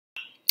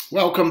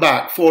Welcome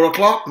back. 4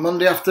 o'clock,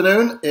 Monday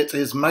afternoon. It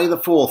is May the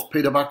 4th.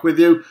 Peter back with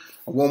you.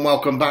 A warm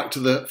welcome back to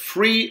the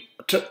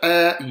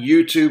free-to-air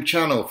YouTube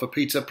channel for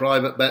Peter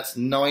Private Bets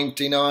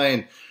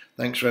 99.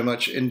 Thanks very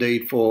much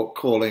indeed for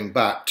calling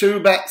back. 2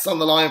 bets on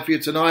the line for you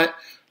tonight,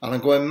 and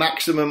I'm going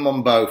maximum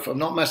on both. I'm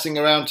not messing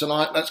around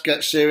tonight. Let's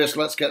get serious.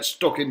 Let's get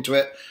stuck into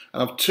it.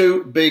 And I've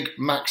 2 big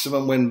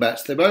maximum win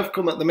bets. They both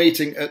come at the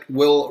meeting at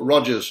Will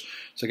Rogers.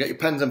 So get your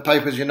pens and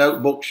papers, your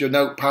notebooks, your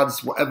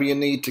notepads, whatever you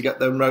need to get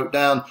them wrote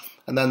down.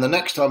 And then the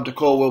next time to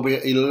call will be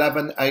at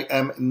 11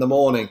 a.m. in the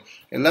morning.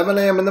 11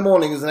 a.m. in the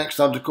morning is the next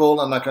time to call,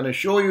 and I can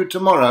assure you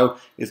tomorrow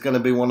is going to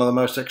be one of the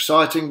most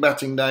exciting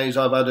betting days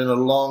I've had in a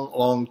long,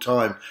 long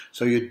time.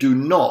 So you do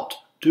not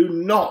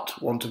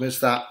want to miss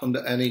that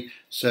under any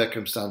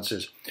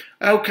circumstances.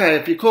 Okay,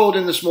 if you called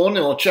in this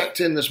morning or checked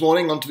in this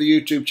morning onto the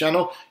YouTube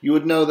channel, you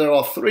would know there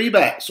are 3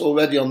 bets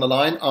already on the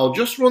line. I'll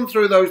just run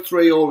through those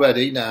 3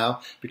 already now,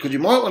 because you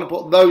might want to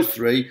put those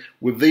 3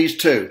 with these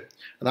 2.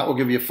 And that will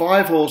give you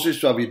 5 horses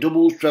to have your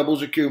doubles,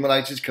 trebles,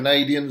 accumulators,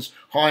 Canadians,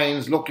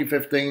 Hinds, Lucky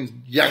 15s,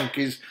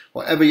 Yankees,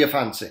 whatever you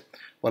fancy.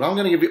 But I'm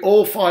going to give you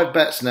all 5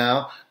 bets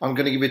now. I'm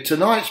going to give you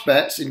tonight's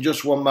bets in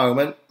just one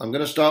moment. I'm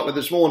going to start with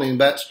this morning's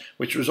bets,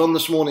 which was on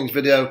this morning's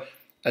video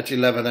at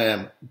 11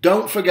 a.m.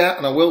 Don't forget,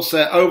 and I will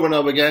say it over and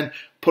over again,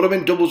 put them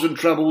in doubles and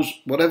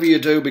trebles, whatever you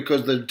do,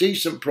 because they're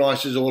decent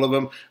prices, all of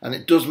them, and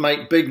it does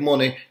make big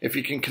money if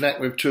you can connect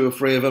with 2 or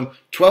 3 of them.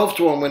 12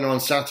 to 1 winner on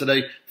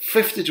Saturday,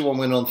 50 to 1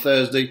 winner on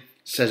Thursday.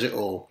 Says it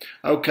all.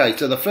 Okay,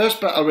 so the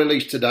first bet I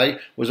released today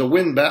was a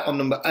win bet on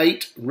number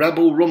 8,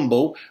 Rebel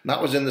Rumble. And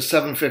that was in the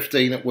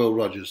 7.15 at Will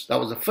Rogers. That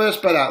was the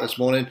first bet out this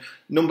morning.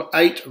 Number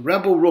 8,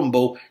 Rebel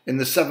Rumble in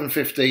the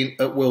 7.15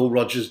 at Will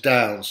Rogers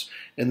Downs.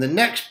 And the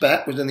next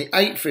bet was in the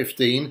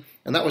 8.15,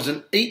 and that was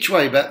an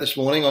each-way bet this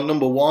morning on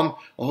number 1, a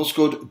horse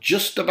called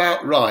Just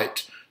About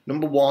Right.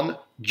 Number 1,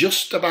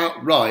 Just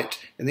About Right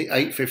in the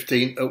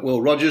 8.15 at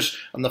Will Rogers.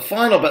 And the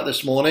final bet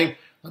this morning,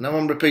 I know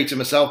I'm repeating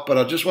myself, but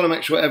I just want to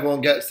make sure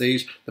everyone gets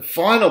these. The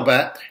final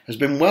bet has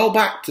been well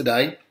backed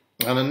today,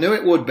 and I knew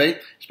it would be.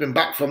 It's been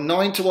backed from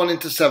 9 to 1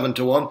 into 7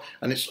 to 1,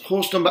 and it's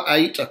horse number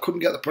 8. I couldn't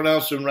get the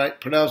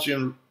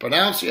pronunciation.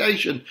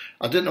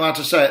 I didn't know how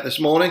to say it this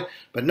morning,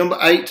 but number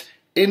 8,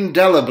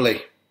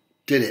 Indelibly,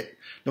 did it.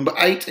 Number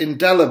 8,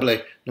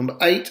 Indelibly. Number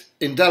 8,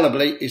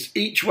 Indelibly is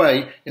each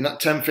way in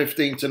that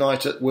 10.15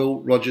 tonight at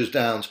Will Rogers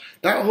Downs.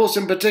 That horse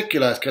in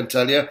particular, I can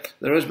tell you,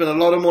 there has been a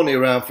lot of money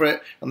around for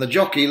it, and the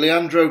jockey,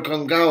 Leandro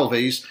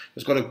Gongalves,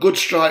 has got a good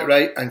strike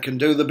rate and can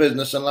do the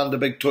business and land a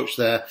big touch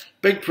there.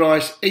 Big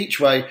price each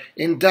way,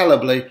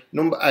 Indelibly,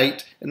 number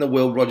 8 in the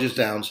Will Rogers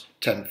Downs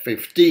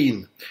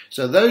 10.15.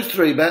 So those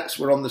 3 bets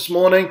were on this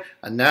morning,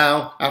 and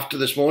now, after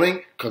this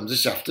morning, comes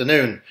this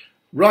afternoon.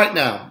 Right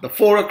now, the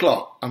 4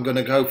 o'clock, I'm going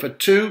to go for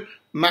 2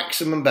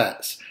 maximum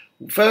bets.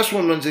 First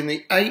one runs in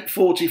the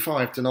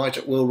 8.45 tonight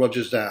at Will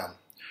Rogers Downs.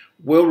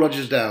 Will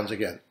Rogers Downs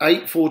again,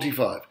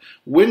 8.45.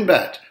 Win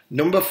bet,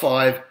 number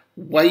 5,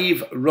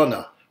 Wave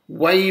Runner.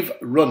 Wave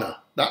Runner.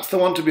 That's the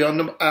one to be on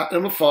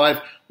number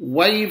 5,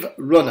 Wave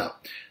Runner.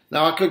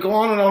 Now, I could go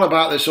on and on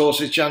about this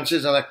horse's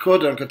chances, and I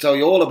could tell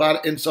you all about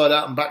it inside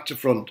out and back to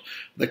front.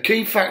 The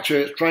key factor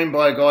is trained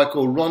by a guy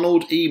called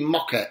Ronald E.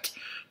 Moquett.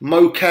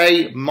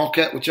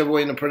 Moquett, whichever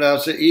way you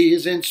pronounce it. He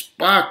is in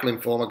sparkling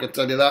form, I can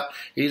tell you that.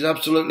 He's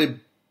absolutely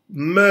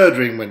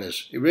murdering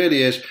winners. He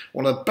really is.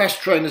 One of the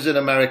best trainers in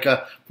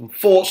America from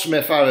Fort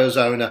Smith,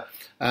 Arizona.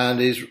 And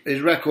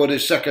his record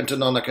is second to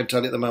none, I can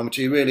tell you at the moment.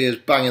 He really is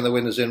banging the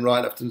winners in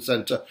right, left and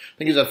centre. I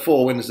think he's had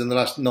 4 winners in the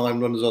last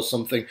 9 runners or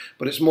something.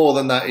 But it's more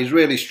than that. He's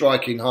really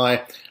striking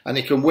high. And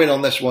he can win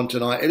on this one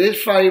tonight. It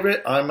is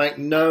favourite. I make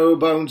no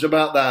bones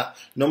about that.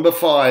 Number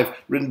 5,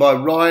 ridden by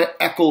Rye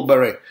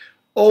Ecclebury.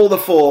 All the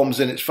forms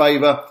in its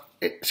favour.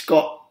 It's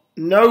got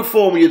no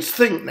form you'd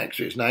think next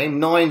to its name,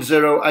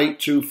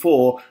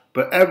 90824,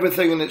 but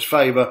everything in its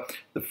favour.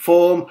 The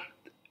form,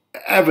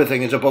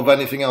 everything is above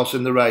anything else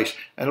in the race.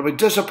 And I'll be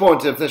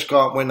disappointed if this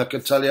can't win, I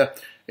can tell you.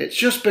 It's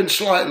just been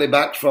slightly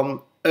backed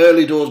from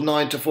early doors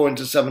 9 to 4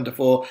 into 7 to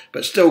 4,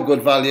 but still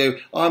good value.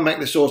 I make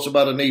this horse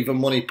about an even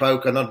money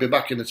poke, and I'd be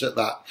backing it at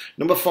that.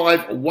 Number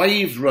 5,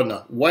 Wave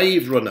Runner.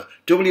 Wave Runner.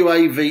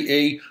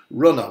 W-A-V-E,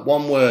 Runner,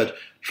 one word.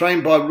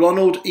 Trained by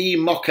Ronald E.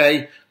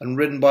 Moquett and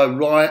ridden by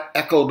Rye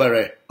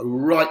Ecclebury. A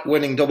right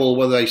winning double,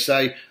 what they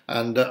say.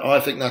 And I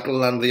think that'll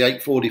land the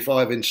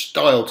 8.45 in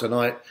style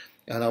tonight.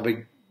 And I'll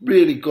be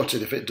really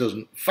gutted if it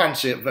doesn't.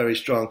 Fancy it very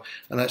strong.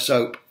 And let's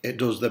hope it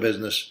does the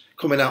business.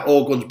 Coming out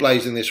all guns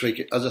blazing this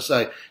week. As I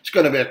say, it's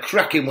going to be a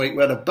cracking week.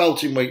 We had a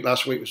belting week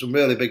last week with some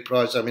really big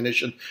prize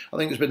ammunition. I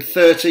think there's been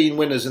 13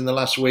 winners in the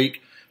last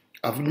week.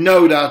 I've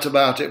no doubt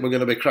about it. We're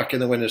going to be cracking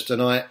the winners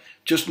tonight.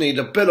 Just need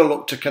a bit of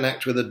luck to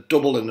connect with a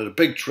double and a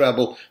big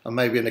treble and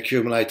maybe an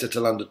accumulator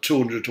to land a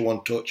 200 to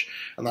 1 touch.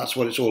 And that's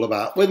what it's all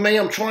about. With me,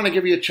 I'm trying to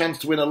give you a chance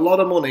to win a lot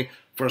of money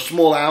for a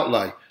small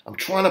outlay. I'm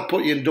trying to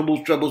put you in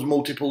doubles, trebles,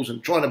 multiples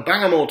and trying to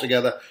bang them all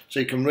together so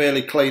you can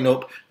really clean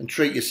up and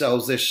treat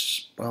yourselves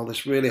this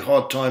really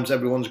hard times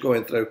everyone's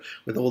going through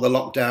with all the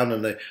lockdown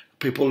and the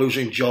people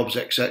losing jobs,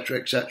 etc.,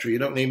 etc. You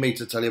don't need me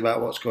to tell you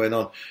about what's going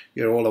on.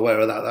 You're all aware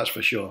of that, that's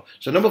for sure.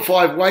 So number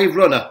 5, Wave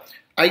Runner,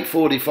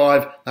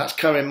 8.45. That's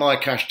carrying my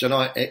cash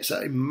tonight. It's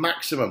a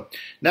maximum.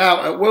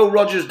 Now, at Will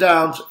Rogers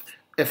Downs,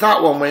 if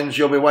that one wins,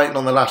 you'll be waiting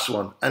on the last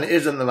one. And it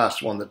isn't the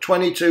last one, the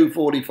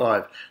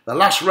 22.45. The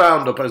last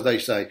roundup, as they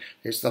say.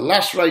 It's the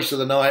last race of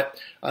the night,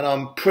 and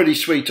I'm pretty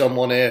sweet on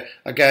one here.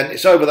 Again,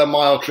 it's over the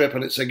mile trip,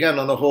 and it's again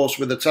on a horse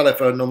with a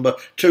telephone number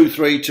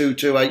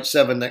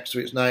 232287 next to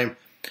its name.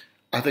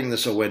 I think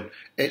this will win.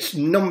 It's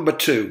number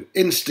 2,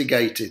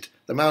 Instigated.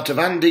 The mount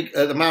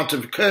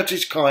of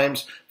Curtis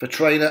Kimes for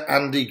trainer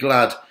Andy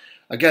Glad.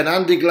 Again,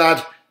 Andy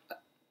Glad,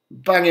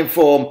 banging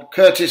form.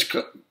 Curtis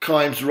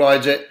Kimes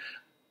rides it.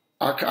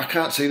 I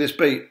can't see this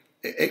beat.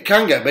 It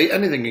can get beat.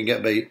 Anything can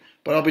get beat.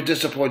 But I'll be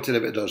disappointed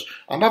if it does.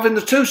 I'm having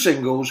the 2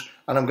 singles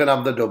and I'm going to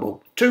have the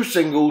double. 2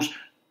 singles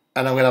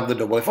and I'm going to have the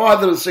double. If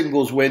either of the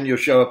singles win, you'll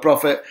show a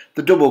profit.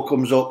 The double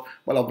comes up.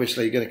 Well,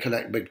 obviously, you're going to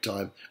connect big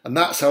time. And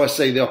that's how I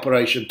see the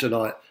operation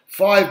tonight.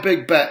 5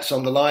 big bets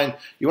on the line.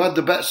 You had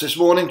the bets this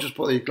morning. Just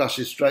put these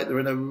glasses straight. They're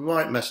in a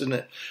right mess, isn't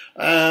it?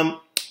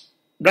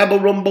 Rebel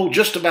Rumble,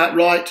 just about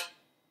right.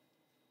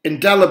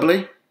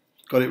 Indelibly,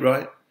 got it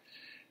right.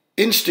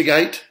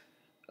 Instigate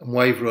and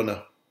Wave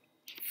Runner.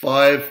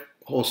 5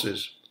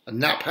 horses. A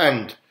Nap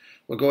Hand.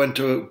 We're going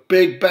to a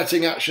big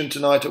betting action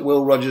tonight at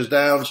Will Rogers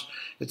Downs.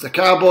 It's the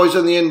Cowboys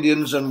and the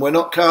Indians, and we're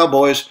not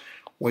cowboys.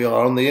 We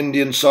are on the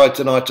Indian side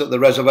tonight at the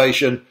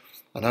reservation,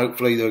 and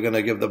hopefully they're going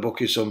to give the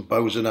bookies some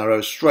bows and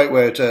arrows straight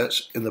where it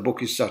hurts in the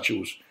bookies'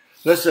 satchels.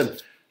 Listen,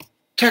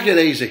 take it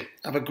easy.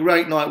 Have a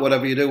great night,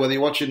 whatever you do, whether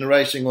you're watching the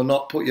racing or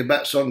not. Put your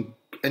bets on,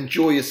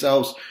 enjoy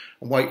yourselves,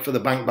 and wait for the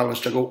bank balance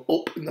to go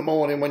up in the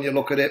morning when you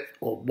look at it,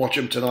 or watch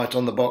them tonight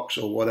on the box,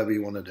 or whatever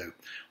you want to do.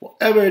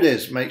 Whatever it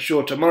is, make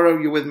sure tomorrow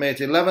you're with me at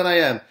 11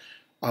 a.m.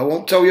 I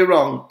won't tell you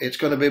wrong. It's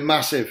going to be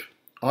massive.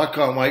 I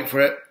can't wait for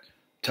it.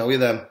 Tell you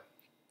then.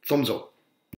 Thumbs up.